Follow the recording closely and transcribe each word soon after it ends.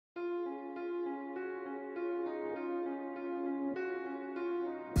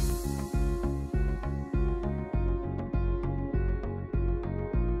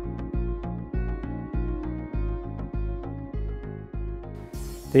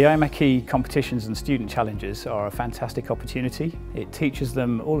The IMechE competitions and student challenges are a fantastic opportunity. It teaches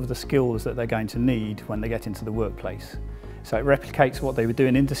them all of the skills that they're going to need when they get into the workplace. So it replicates what they would do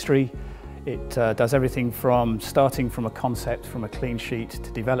in industry. It does everything from starting from a concept, from a clean sheet,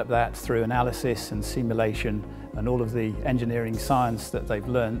 to develop that through analysis and simulation and all of the engineering science that they've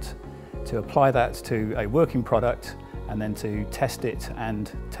learnt, to apply that to a working product and then to test it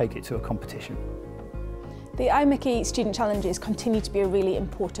and take it to a competition. The IMechE Student Challenges continue to be a really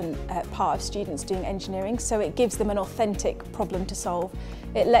important part of students doing engineering, so it gives them an authentic problem to solve.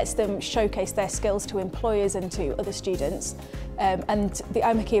 It lets them showcase their skills to employers and to other students, and the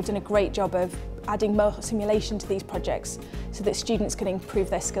IMechE have done a great job of adding more simulation to these projects so that students can improve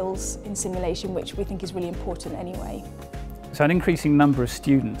their skills in simulation, which we think is really important anyway. So an increasing number of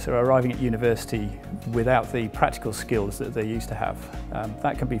students are arriving at university without the practical skills that they used to have.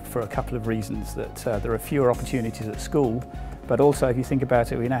 That can be for a couple of reasons, that there are fewer opportunities at school, but also if you think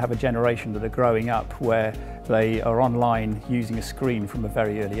about it, we now have a generation that are growing up where they are online using a screen from a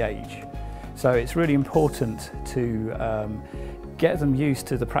very early age. So it's really important to get them used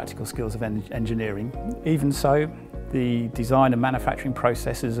to the practical skills of engineering. Even so, the design and manufacturing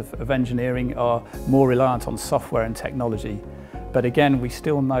processes of engineering are more reliant on software and technology. But again, we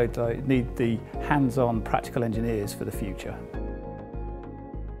still need the hands-on practical engineers for the future.